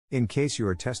In case you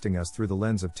are testing us through the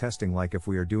lens of testing, like if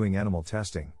we are doing animal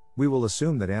testing, we will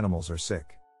assume that animals are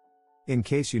sick. In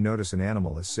case you notice an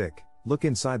animal is sick, look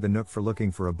inside the nook for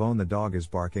looking for a bone. The dog is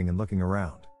barking and looking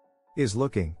around. Is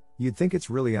looking, you'd think it's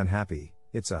really unhappy,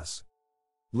 it's us.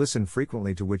 Listen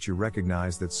frequently, to which you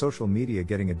recognize that social media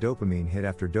getting a dopamine hit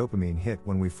after dopamine hit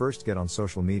when we first get on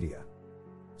social media.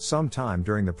 Sometime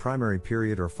during the primary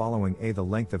period or following the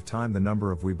length of time the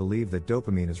number of we believe that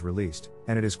dopamine is released,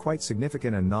 and it is quite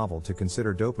significant and novel to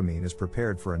consider dopamine is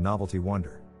prepared for a novelty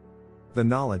wonder. The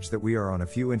knowledge that we are on a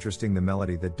few interesting the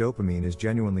melody that dopamine is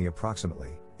genuinely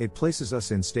approximately, it places us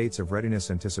in states of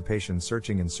readiness, anticipation,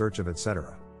 searching in search of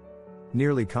etc.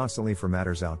 Nearly constantly for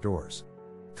matters outdoors.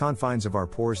 Confines of our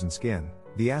pores and skin,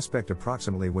 the aspect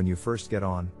approximately when you first get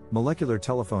on, molecular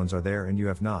telephones are there and you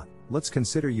have not, let's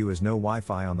consider you as no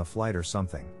Wi-Fi on the flight or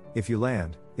something, if you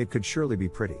land, it could surely be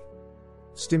pretty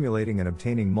stimulating and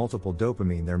obtaining multiple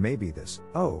dopamine. There may be this,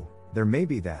 there may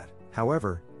be that,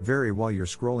 however, vary while you're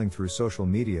scrolling through social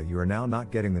media. You are now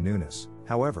not getting the newness,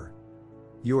 however.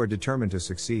 You are determined to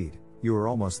succeed, you are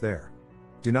almost there.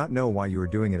 Do not know why you are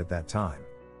doing it at that time.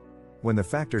 When the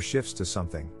factor shifts to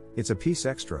something, it's a piece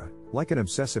extra, like an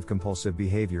obsessive-compulsive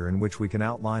behavior, in which we can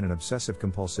outline an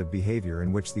obsessive-compulsive behavior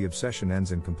in which the obsession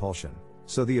ends in compulsion.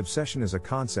 So the obsession is a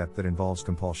concept that involves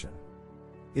compulsion.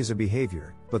 Is a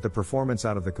behavior, but the performance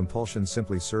out of the compulsion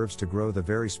simply serves to grow the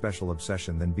very special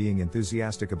obsession. Than being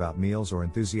enthusiastic about meals or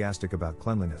enthusiastic about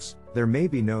cleanliness,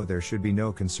 there should be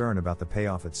no concern about the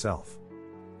payoff itself.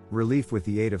 Relief with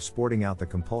the aid of sporting out the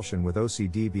compulsion with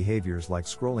OCD behaviors like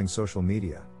scrolling social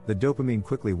media, the dopamine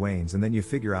quickly wanes and then you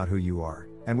figure out who you are,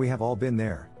 and we have all been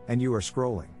there, and you are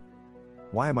scrolling.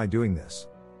 Why am I doing this?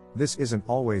 This isn't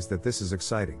always that this is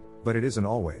exciting, but it isn't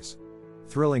always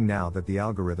thrilling now that the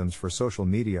algorithms for social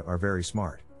media are very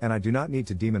smart, and I do not need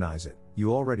to demonize it,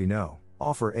 you already know,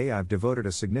 I've devoted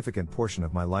a significant portion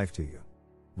of my life to you.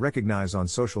 Recognize on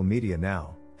social media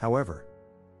now, however.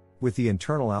 With the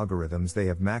internal algorithms they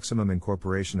have maximum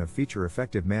incorporation of feature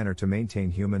effective manner to maintain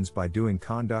humans by doing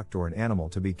conduct or an animal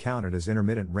to be counted as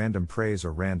intermittent random praise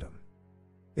or random.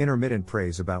 Intermittent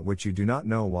praise about which you do not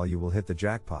know while you will hit the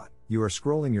jackpot. You're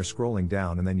scrolling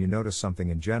down and then you notice something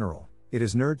in general. It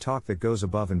is nerd talk that goes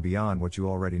above and beyond what you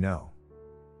already know.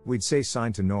 We'd say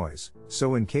sign to noise,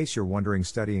 so in case you're wondering,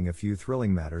 studying a few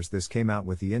thrilling matters, this came out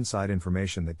with the inside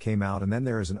information that came out, and then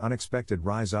there is an unexpected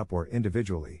rise up or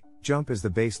individually. Jump is the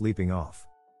base leaping off.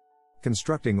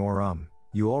 Constructing or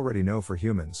you already know for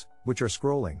humans, which are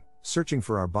scrolling, searching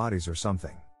for our bodies or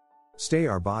something. Stay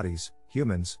our bodies,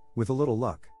 humans, with a little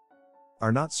luck.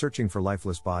 Are not searching for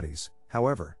lifeless bodies,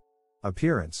 however.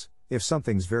 Appearance, if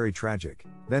something's very tragic,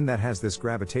 then that has this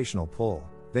gravitational pull,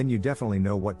 then you definitely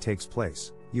know what takes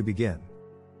place, you begin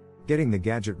getting the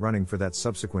gadget running for that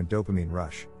subsequent dopamine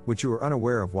rush, which you are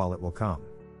unaware of while it will come.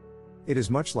 It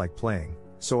is much like playing.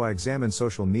 So I examine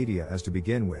social media as to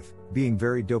begin with, being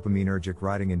very dopaminergic.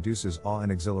 Writing induces awe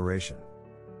and exhilaration.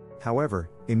 However,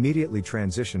 immediately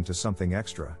transition to something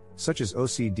extra, such as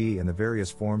OCD and the various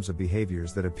forms of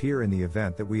behaviors that appear in the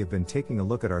event that we have been taking a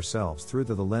look at ourselves through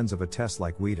the lens of a test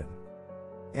like Whedon.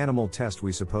 Animal test.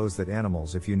 We suppose that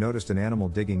animals, if you noticed an animal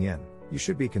digging in, you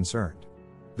should be concerned.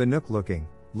 The nook looking,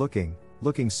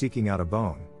 seeking out a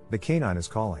bone, the canine is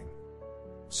calling.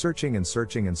 Searching and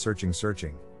searching and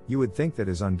searching. You would think that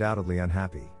is undoubtedly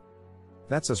unhappy.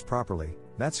 That's us properly,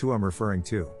 that's who I'm referring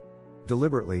to.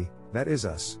 Deliberately, that is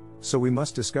us, so we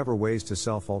must discover ways to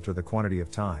self-alter the quantity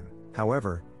of time.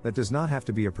 However, that does not have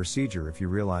to be a procedure if you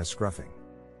realize scruffing.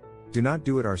 Do not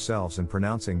do it ourselves, and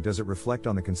pronouncing does it reflect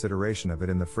on the consideration of it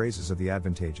in the phrases of the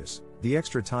advantageous. The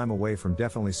extra time away from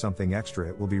definitely something extra,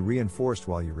 it will be reinforced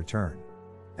while you return.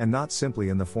 And not simply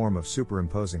in the form of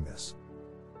superimposing this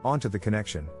onto the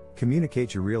connection.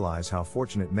 Communicate. You realize how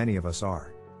fortunate many of us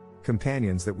are.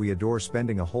 Companions that we adore.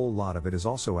 Spending a whole lot of it is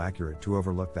also accurate to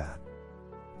overlook that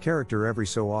character every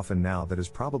so often. Now that is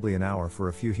probably an hour for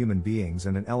a few human beings,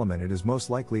 and an element it is most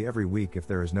likely every week if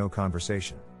there is no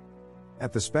conversation.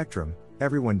 At the spectrum,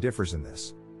 everyone differs in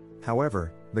this.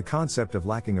 However, the concept of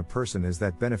lacking a person is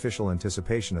that beneficial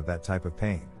anticipation of that type of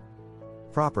pain.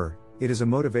 Proper, it is a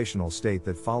motivational state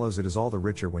that follows. It is all the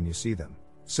richer when you see them.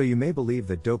 So you may believe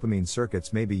that dopamine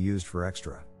circuits may be used for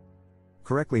extra.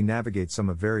 Correctly navigate some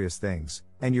of various things,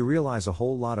 and you realize a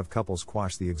whole lot of couples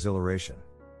quash the exhilaration.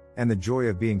 And the joy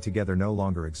of being together no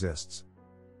longer exists.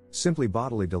 Simply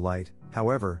bodily delight,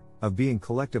 however, of being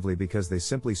collectively, because they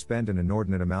simply spend an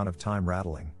inordinate amount of time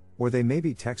rattling, or they may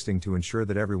be texting to ensure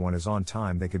that everyone is on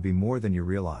time. They could be more than you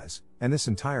realize, and this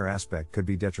entire aspect could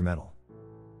be detrimental.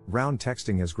 Round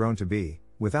texting has grown to be,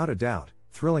 without a doubt,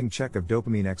 thrilling check of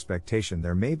dopamine expectation.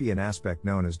 There may be an aspect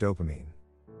known as dopamine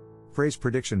Praise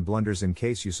prediction blunders in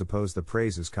case you suppose the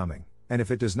praise is coming, and if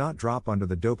it does not drop under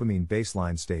the dopamine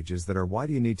baseline stages that are why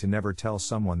do you need to never tell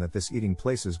someone that this eating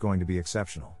place is going to be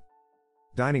exceptional.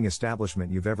 Dining establishment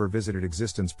you've ever visited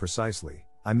existence precisely.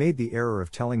 I made the error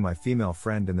of telling my female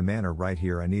friend in the manner right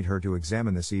here I need her to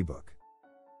examine this ebook.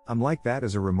 I'm like that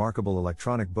is a remarkable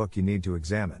electronic book you need to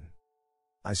examine.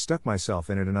 I stuck myself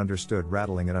in it and understood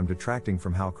rattling it I'm detracting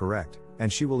from how correct,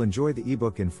 and she will enjoy the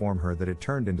ebook inform her that it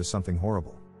turned into something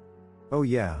horrible. Oh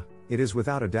yeah, it is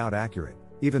without a doubt accurate,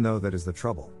 even though that is the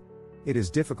trouble. It is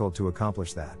difficult to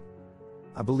accomplish that.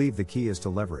 I believe the key is to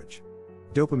leverage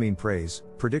dopamine praise,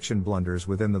 prediction blunders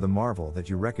within the marvel that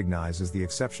you recognize as the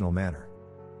exceptional manner.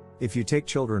 If you take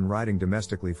children riding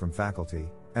domestically from faculty,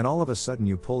 and all of a sudden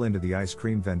you pull into the ice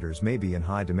cream vendors may be in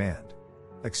high demand.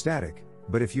 Ecstatic,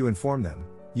 but if you inform them,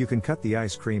 you can cut the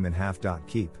ice cream in half.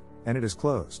 Keep, and it is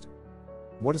closed.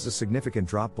 What does a significant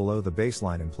drop below the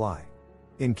baseline imply?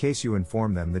 In case you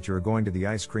inform them that you are going to the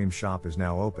ice cream shop is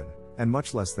now open, and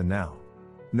much less than now.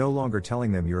 No longer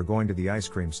telling them you are going to the ice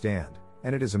cream stand,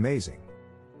 and it is amazing.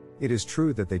 It is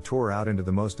true that they tore out into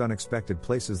the most unexpected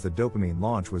places. The dopamine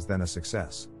launch was then a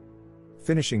success.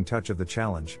 Finishing touch of the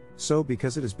challenge, so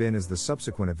because it has been is the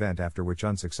subsequent event after which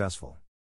unsuccessful.